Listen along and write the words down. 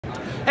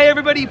Hey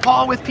everybody,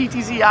 Paul with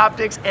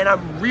PTZOptics, and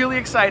I'm really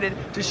excited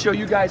to show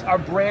you guys our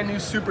brand new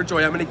Super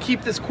Joy. I'm gonna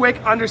keep this quick,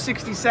 under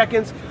 60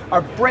 seconds.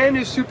 Our brand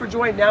new Super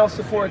Joy now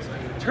supports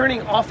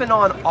turning off and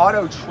on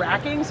auto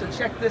tracking. So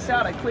check this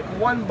out, I click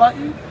one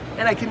button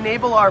and I can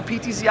enable our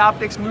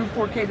PTZOptics Move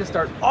 4K to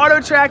start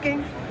auto tracking.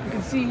 You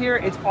can see here,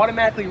 it's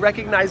automatically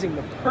recognizing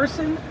the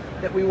person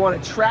that we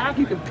want to track.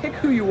 You can pick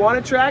who you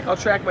want to track. I'll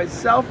track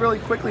myself really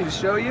quickly to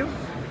show you.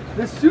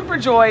 The Super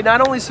Joy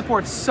not only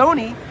supports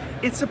Sony,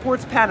 it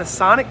supports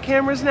Panasonic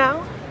cameras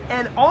now,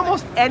 and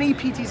almost any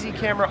PTZ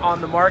camera on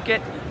the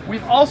market.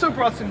 We've also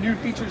brought some new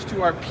features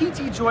to our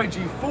PT Joy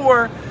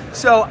G4,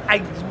 so I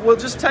will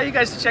just tell you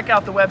guys to check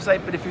out the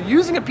website, but if you're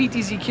using a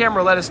PTZ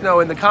camera, let us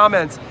know in the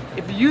comments.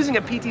 If you're using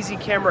a PTZ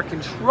camera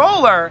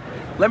controller,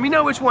 let me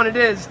know which one it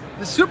is.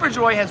 The Super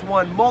Joy has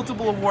won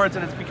multiple awards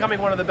and it's becoming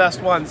one of the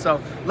best ones,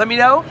 so let me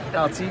know, and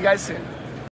I'll see you guys soon.